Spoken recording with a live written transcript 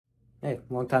Hey,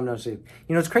 long time no see. You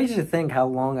know, it's crazy to think how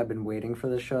long I've been waiting for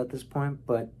this show at this point,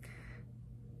 but...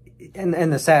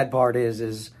 And the sad part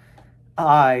is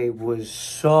I was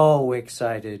so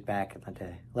excited back in the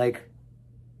day. Like,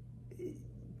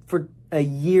 for a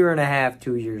year and a half,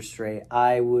 2 years straight,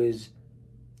 I was...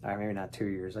 maybe not 2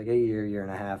 years, like a year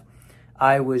and a half.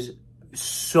 I was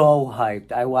so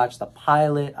hyped. I watched the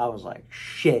pilot. I was like,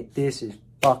 shit, this is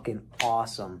fucking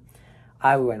awesome.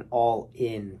 I went all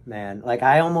in, man. Like,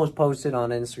 I almost posted on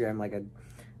Instagram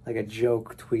like a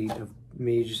joke tweet of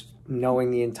me just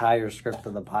knowing the entire script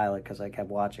of the pilot because I kept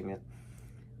watching it.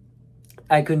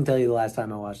 I couldn't tell you the last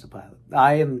time I watched the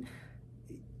pilot.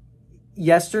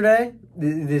 Yesterday,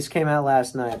 this came out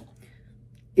last night.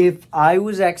 If I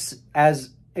was as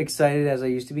excited as I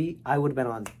used to be, I would have been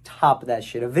on top of that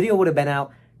shit. A video would have been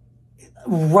out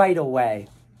right away.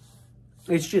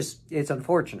 It's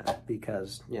unfortunate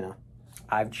because, you know,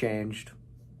 I've changed.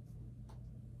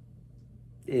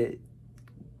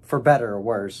 For better or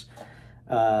worse.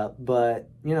 But,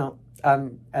 you know,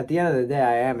 at the end of the day,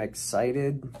 I am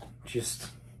excited. Just,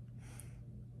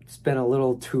 it's been a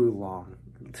little too long.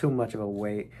 Too much of a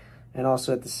wait. And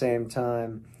also at the same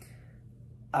time,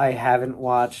 I haven't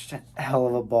watched Hell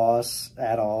of a Boss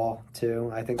at all,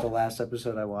 too. I think the last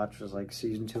episode I watched was like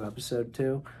season 2, episode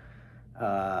 2.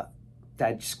 I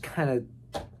just kind of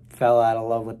fell out of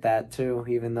love with that, too.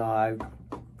 Even though I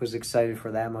was excited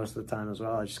for that most of the time as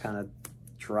well. I just kind of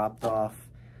dropped off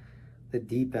the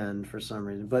deep end for some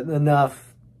reason. But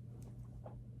enough.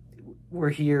 We're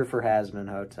here for Hazbin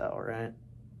Hotel, right?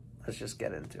 Let's just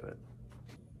get into it.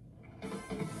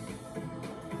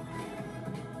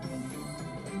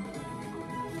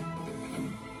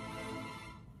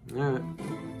 Alright.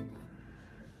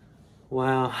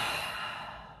 Wow.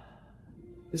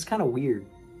 This is kind of weird.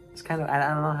 It's kind of, I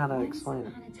don't know how to explain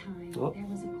it. Once upon a time, there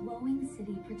was a glowing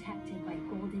city protected by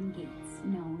golden gates,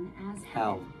 known as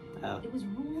Hell. Heaven. It was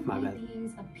ruled by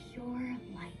beings of pure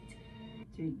light.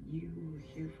 Did you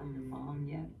hear from your mom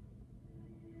yet?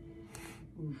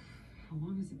 Oof. How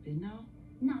long has it been now?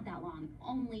 Not that long.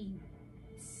 Only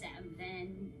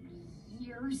 7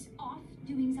 years off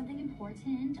doing something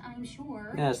important, I'm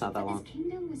sure. Yeah, it's not that but long. This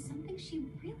kingdom was something she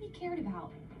really cared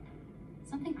about.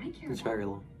 Something I care about. It's very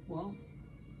long. Well,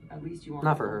 at least you aren't.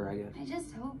 Not for her, I guess. I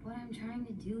just hope what I'm trying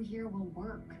to do here will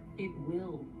work. It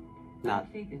will. Not. I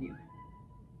have faith in you.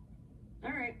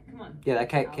 All right, come on. Yeah, that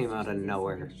cat came out of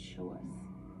nowhere. Show us.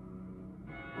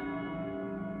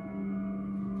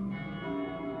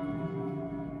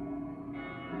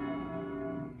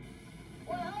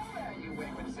 Well, there, you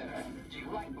wayward sinner. Do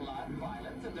you like blood,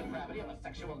 violence, and depravity of a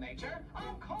sexual nature?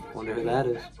 Of course. Wonder who that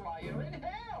is. That's why you're in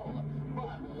hell.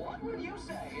 But what would you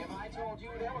say if I told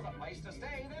you there was a place to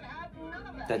stay that had none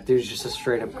of that? That dude's just a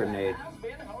straight up grenade.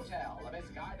 Hazbin Hotel, a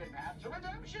misguided path to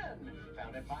redemption.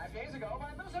 Founded 5 days ago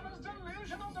by Lucifer's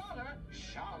delusional daughter,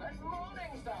 Charlotte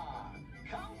Morningstar.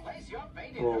 Come place your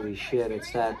fate in Holy shit,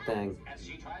 it's that thing. as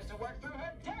she tries to work through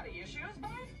her daddy issues by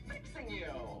fixing you.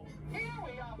 Here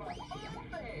we offer fun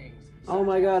things. Oh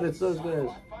my god, it's those guys.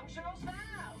 Functional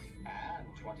staff and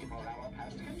 24-hour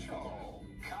pest control.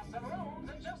 Custom rooms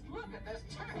and just look at this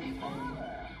tiny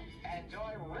parlor.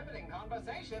 Enjoy riveting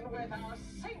conversation with our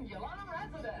singular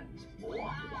resident.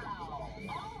 Wow!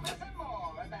 All this and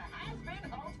more at the Hazbin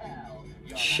Hotel.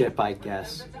 Your Ship, I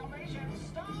guess. salvation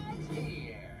starts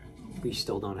here. We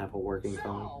still don't have a working So,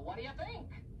 phone. what do you think?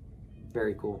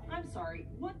 Very cool. I'm sorry.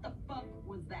 What the fuck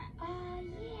was that?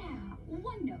 Yeah,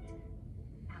 one note.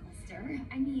 Alistair,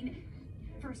 I mean,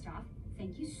 first off,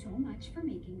 thank you so much for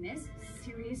making this.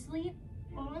 Seriously,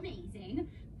 amazing.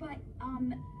 But,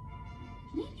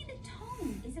 maybe the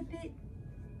tone is a bit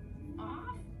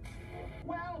off.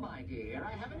 Well, my dear,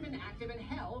 I haven't been active in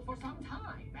hell for some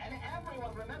time, and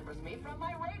everyone remembers me from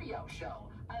my radio show,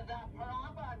 the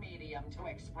proper medium to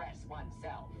express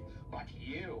oneself. But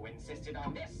you insisted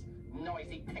on this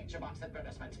noisy picture box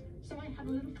advertisement, so I had a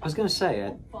little. I was gonna say,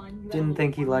 I didn't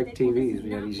think he liked TVs,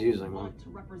 but yet he's using one. To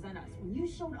represent us. When you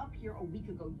showed up here a week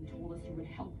ago, you told us you would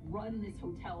help run this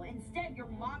hotel. Instead, you're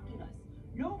mocking us.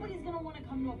 Nobody's gonna want to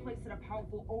come to a place that a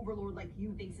powerful overlord like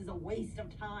you thinks is a waste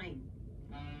of time.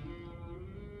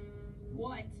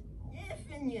 What? If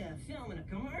you're filming a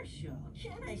commercial,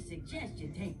 can I suggest you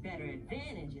take better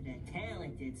advantage of that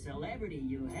talented celebrity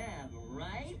you have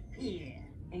right here?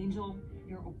 Angel,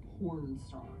 you're a porn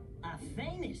star. A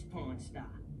famous porn star.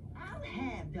 I'll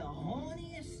have the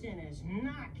horniest sinners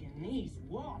knocking these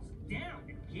walls down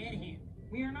to get him.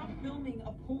 We are not filming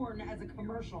a porn as a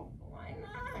commercial. Why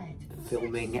not?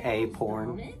 Filming a porn.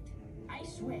 Don't it? I I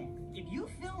swear, if you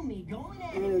film me going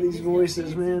at Yeah, it with these this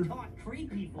voices, fancy man. talk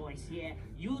creepy voice here,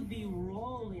 you'd be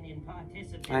rolling in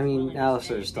participants. I mean, willing to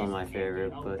Alistair's stay still in my this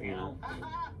favorite, fucking but you know.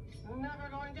 hotel. Never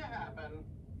going to happen.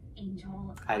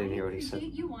 Angel, I didn't hear what he said.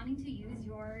 appreciate you wanting to use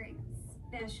your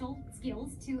special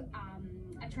skills to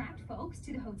attract folks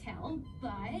to the hotel, but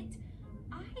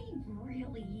I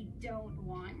really don't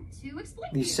want to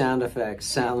exploit These you. sound effects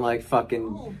sound like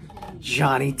fucking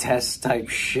Johnny Test type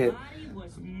shit.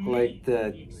 Like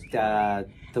the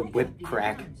whip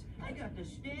crack.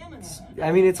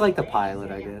 I mean, it's like the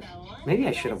pilot, I guess. Maybe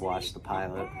I should have watched the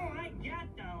pilot.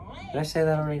 Did I say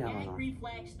that already? I don't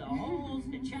know. Hold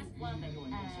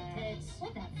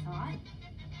that thought.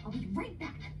 I'll be right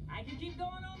back. I can keep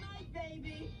going all night,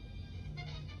 baby.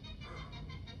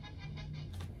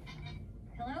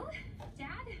 Hello,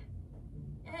 Dad?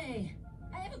 Hey,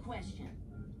 I have a question.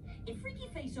 If Freaky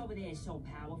Face over there is so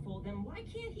powerful, then why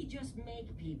can't he just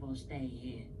make people stay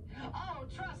here? Oh,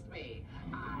 trust me,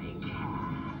 I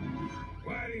can.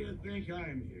 Why do you think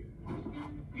I'm here?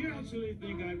 You actually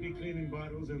think I'd be cleaning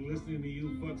bottles and listening to you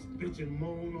fucks bitch and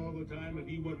moan all the time if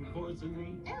he wasn't forcing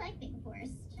me? I like being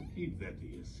forced. Keep that to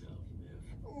yourself, Nev.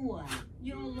 What?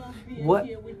 You'll love being What?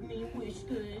 here with me,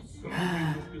 Whiskers. So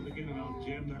bring Whiskers again and I'll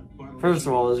jam that bottle. First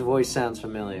of all, his voice sounds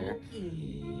familiar.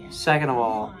 Okay. Second of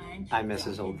all, I miss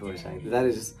his old voice actor. That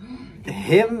is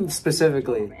him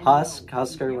specifically,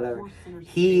 Husker, whatever.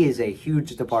 He is a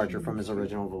huge departure from his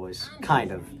original voice,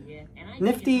 kind of.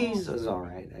 Nifty's is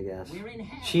alright, I guess.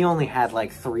 She only had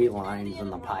like 3 lines in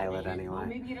the pilot Well, anyway.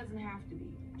 maybe it doesn't have to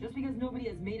be. Just because nobody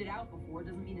has made it out before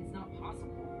doesn't mean it's not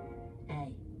possible.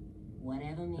 Hey,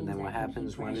 whatever means And then what I can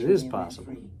happens keep when fresh it is air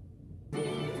possible? free.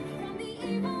 From the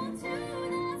evil to the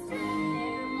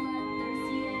straight,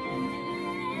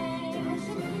 I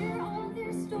should hear all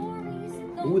their stories.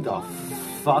 Who the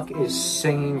fuck is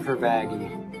singing for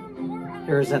Baggy?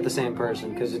 Or is that the same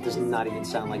person? Because it does not even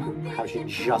sound like how she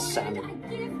just sounded. I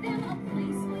give them a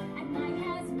place at my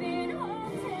Hazbin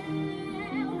hotel.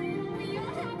 It'll be a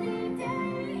happy day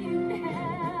in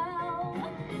hell.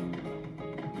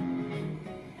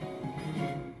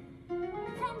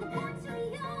 From the port to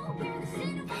Rio, where the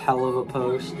sin of Hell of a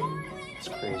post. It's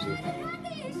crazy.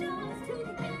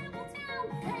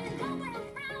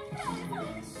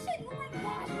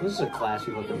 This is a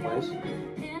classy looking place.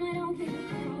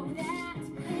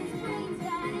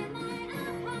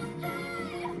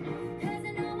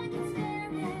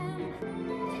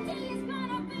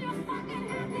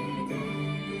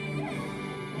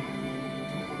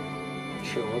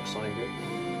 Sure looks like it.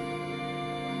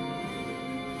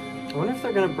 I wonder if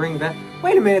they're gonna bring back.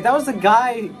 Wait a minute, that was the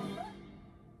guy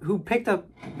who picked up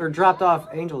or dropped off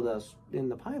Angel Dust in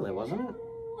the pilot, wasn't it?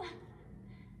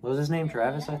 What was his name?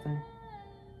 Travis, I think.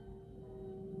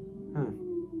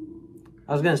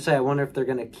 I was gonna say, I wonder if they're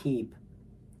gonna keep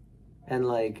and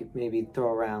like maybe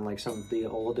throw around like some of the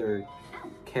older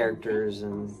characters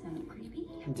and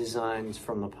designs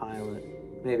from the pilot,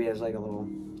 maybe as like a little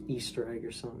Easter egg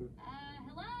or something.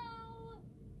 Hello?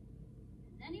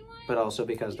 Is anyone? But also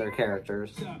because they're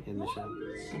characters in the show.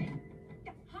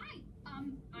 Hi,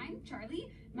 I'm Charlie.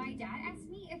 My dad asked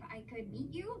me if I could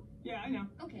meet you. Yeah, I know.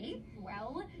 Okay,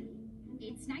 well,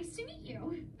 it's nice to meet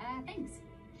you. Thanks.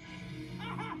 I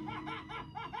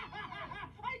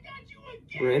got you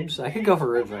again! Ribs? I could go for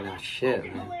ribs right now. Shit,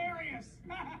 man. Hilarious!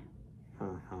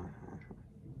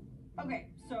 Okay,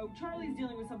 so Charlie's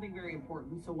dealing with something very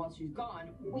important, so while she's gone,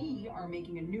 we are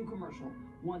making a new commercial.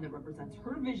 One that represents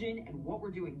her vision and what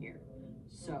we're doing here.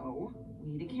 So, we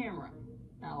need a camera.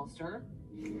 Alistair?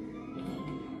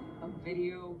 A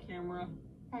video camera?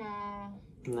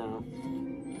 No.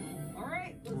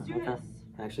 Alright, let's do Okay. this.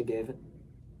 I actually gave it.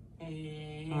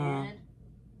 And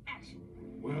action.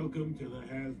 Welcome to the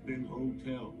Hazbin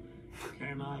Hotel.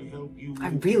 Can I help you? I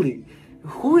really...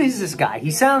 Who is this guy? He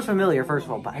sounds familiar, first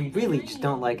of all, but I really just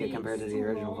don't like it compared to the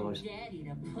original voice. Daddy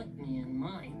to put me in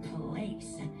my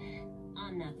place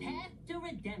on the path to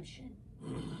redemption.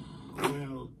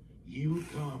 Well, you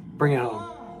come Bring it home.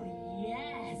 Oh,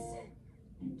 yes.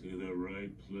 to the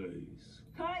right place.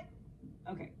 Cut!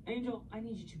 Okay, Angel, I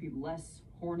need you to be less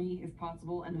horny if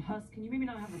possible, and Huss, can you maybe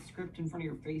not have a script in front of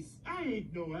your face? I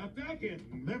ain't no actor. I can't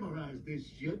memorize this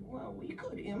shit. Well, we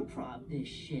could improv this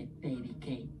shit, baby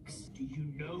cakes. Do you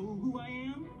know who I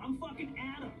am? I'm fucking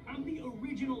Adam. I'm the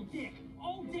original Dick.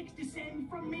 All dicks descend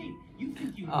from me. You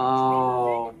think you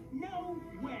Oh. No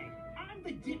way. I'm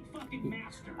the Dick fucking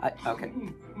master. Okay.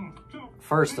 So,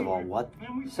 First of all, anyway, what?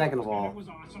 and we Second of fucked, and all, it was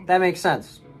awesome. that makes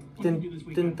sense. What did you do this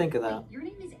Didn't weekend? think of that. Your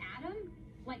name is Adam?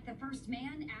 Like the first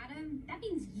man, Adam? That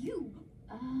means you.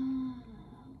 Oh.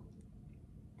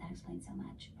 explain so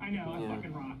much. I know, Yeah. I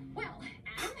fucking rock. Well,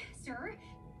 Adam, sir.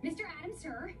 Mr. Adam,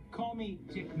 sir. Call me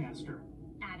Dickmaster.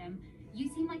 Adam, you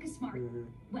seem like a smart,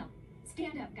 well,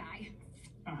 stand-up guy.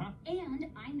 Uh-huh. And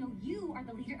I know you are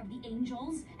the leader of the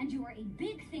Angels, and you are a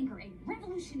big thinker, a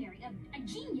revolutionary, a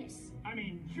genius. I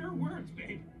mean, your words,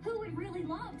 babe. Who would really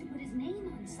love to put his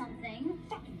name on something?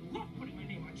 Fucking love putting my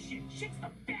name on shit. Shit's the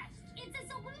best. It's a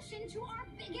solution to our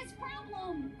biggest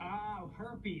problem. Oh,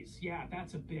 herpes. Yeah,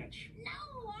 that's a bitch.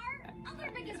 No, our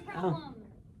other biggest problem.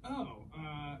 Oh,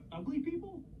 ugly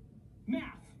people?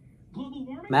 Math. Global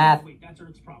warming? Math. Oh, wait, that's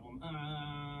Earth's problem.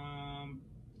 All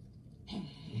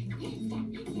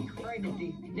right,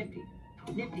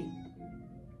 Nifty.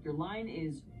 Your line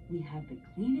is, we have the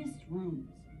cleanest rooms,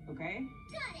 okay?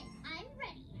 Got it. I'm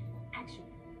ready. Action.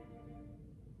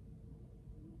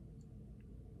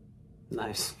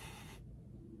 Nice.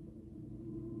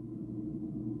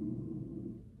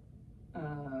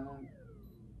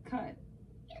 Cut.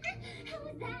 How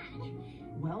was that?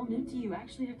 Well, Nifty, you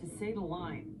actually have to say the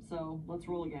line, so let's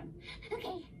roll again.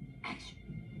 Okay. Action.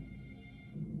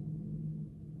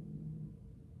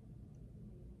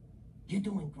 You're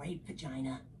doing great,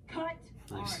 vagina. Cut!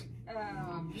 Nice. All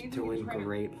right, maybe we Doing can try to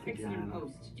great, fix it in vagina.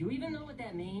 post. Do you even know what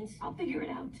that means? I'll figure it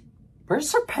out. Where's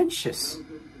Serpentious?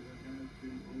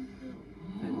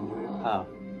 Oh.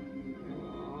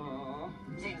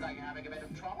 Seems like you're having a bit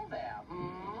of trouble there.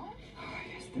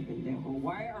 Este pendejo,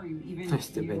 why are you even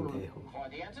Este here? pendejo. For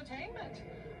the entertainment.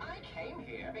 I came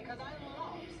here because I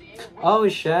love seeing Oh,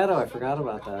 Shadow, I forgot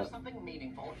about that. something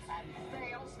meaningful and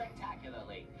fail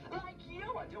spectacularly, like you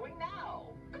are doing now.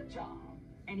 Good job.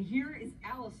 And here is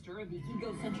Alistair, the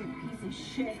egocentric piece of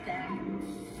shit that...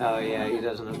 Oh, yeah, he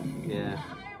doesn't. Yeah.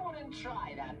 I wouldn't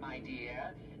try that, my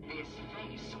dear. This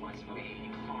face was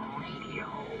made for radio.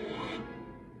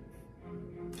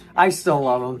 I still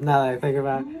love him, now that I think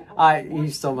about it.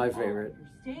 He's still my favorite.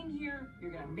 You're staying here,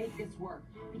 you're gonna make this work.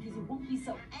 Because it won't be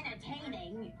so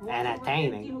entertaining.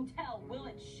 Entertaining? Empty hotel, will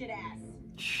it, shit ass?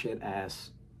 Shit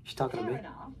ass. She's talking to Fair me.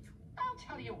 enough. I'll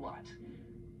tell you what.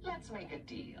 Let's make a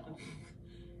deal.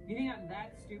 You think I'm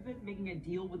that stupid, making a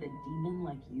deal with a demon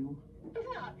like you?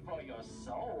 Not for your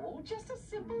soul, just a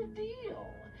simple deal.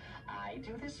 I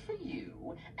do this for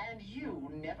you, and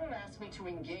you never ask me to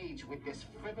engage with this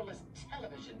frivolous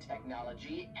television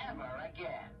technology ever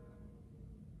again.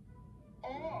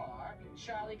 Or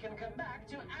Charlie can come back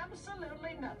to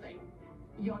absolutely nothing.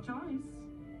 Your choice.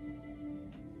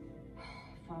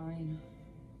 Fine.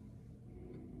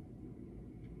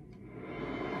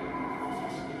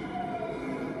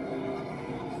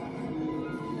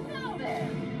 Now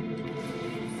then.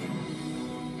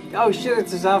 Oh shit,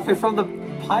 it's his outfit from the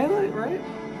pilot, right?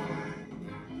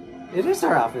 It is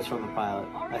her outfit from the pilot,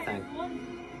 All I right, think.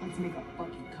 everyone, let's make a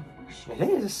fucking commercial. It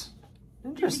is. You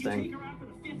Interesting. take her out for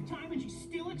the 5th time and she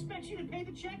still expects you to pay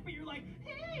the check, but you're like,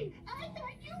 hey, I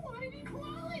thought you wanted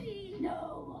equality.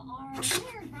 No, our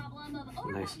weird problem of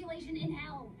overpopulation in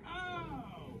hell. Oh.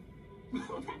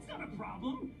 Well, that's not a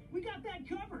problem. We got that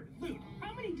covered. Luke,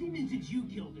 how many demons did you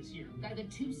kill this year? Got a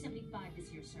good 275 this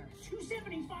year, sir.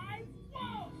 275?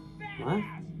 Whoa, What?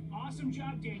 badass. Awesome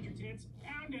job, Danger Tits.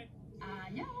 Pound it.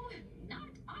 No, not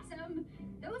awesome.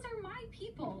 Those are my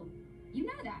people. You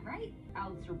know that, right?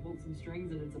 Alistair pulled some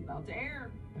strings and it's about to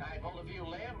air. I pulled a few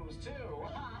limbs, too.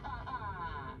 Ha ha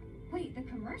ha. Wait, the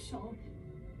commercial?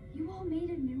 You all made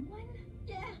a new one?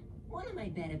 Yeah, one of my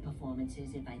better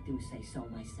performances, if I do say so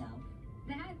myself.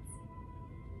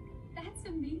 That's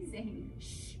amazing.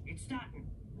 Shh, it's starting.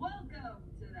 Welcome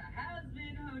to the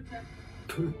Hazbin Hotel.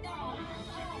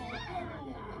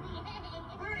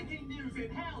 Breaking news in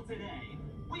hell today.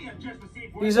 We have just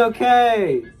received He's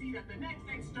okay. to see that the next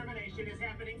extermination is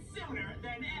happening sooner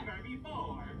than ever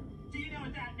before. Do you know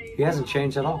what that means? He hasn't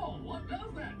changed at all. Oh, what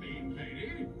does that mean,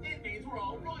 lady? It means we're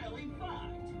all royally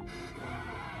fucked.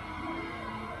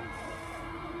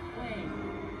 Wait,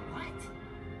 what?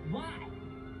 Why?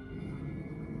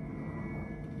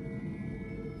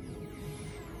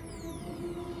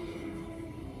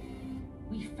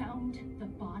 We found the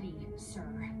body, sir.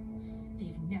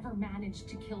 They've never managed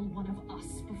to kill one of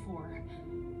us before.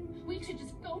 We should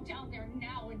just go down there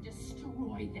now and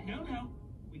destroy them. No.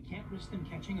 We can't risk them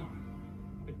catching on.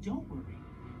 But don't worry.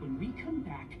 When we come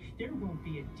back, there won't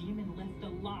be a demon left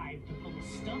alive to pull a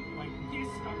stunt like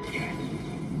this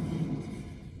again.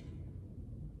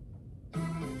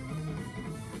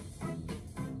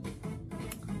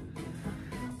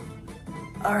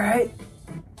 Alright.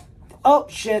 Oh,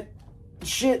 shit.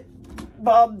 Shit.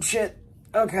 Bob, shit.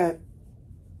 Okay.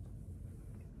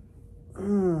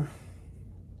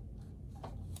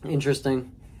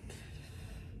 Interesting.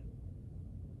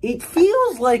 it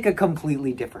feels like a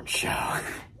completely different show.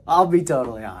 I'll be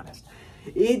totally honest.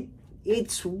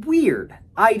 It's weird.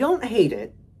 I don't hate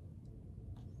it.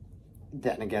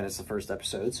 Then again, it's the first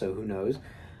episode, so who knows.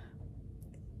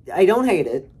 I don't hate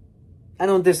it. I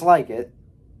don't dislike it.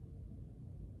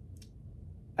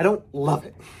 I don't love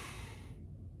it.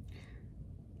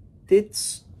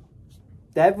 It's...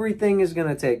 everything is going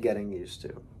to take getting used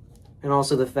to. And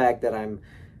also the fact that I'm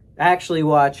actually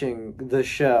watching the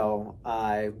show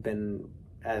I've been,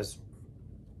 as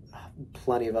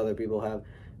plenty of other people have,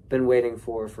 been waiting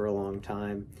for a long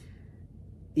time.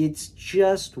 It's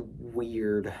just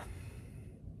weird.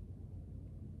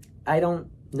 I don't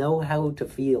know how to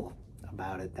feel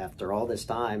about it after all this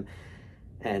time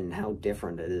and how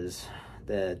different it is.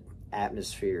 The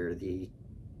atmosphere, the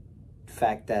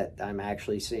fact that I'm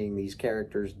actually seeing these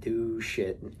characters do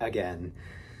shit again.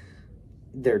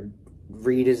 Their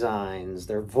redesigns,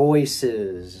 their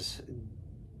voices,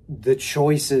 the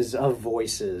choices of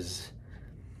voices.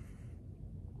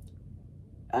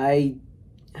 I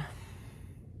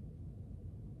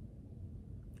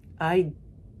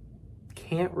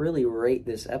can't really rate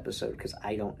this episode because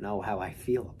I don't know how I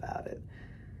feel about it.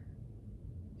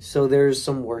 So there's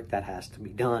some work that has to be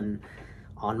done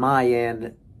on my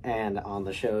end and on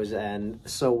the show's end.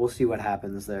 So we'll see what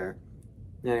happens there.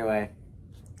 Anyway,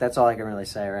 that's all I can really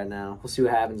say right now. We'll see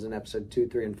what happens in episode 2,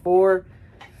 3, and 4.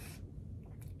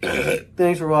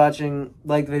 Thanks for watching.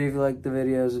 Like the video if you like the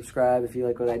video. Subscribe if you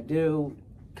like what I do.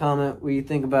 Comment what you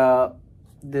think about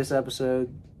this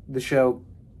episode, the show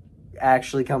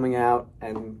actually coming out,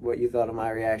 and what you thought of my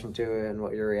reaction to it and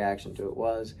what your reaction to it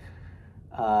was.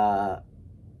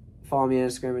 Follow me on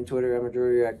Instagram and Twitter. I'm a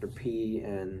Drew Reactor P,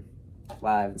 and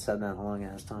wow, I haven't said that in a long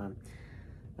ass time.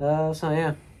 So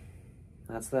yeah,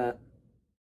 that's that.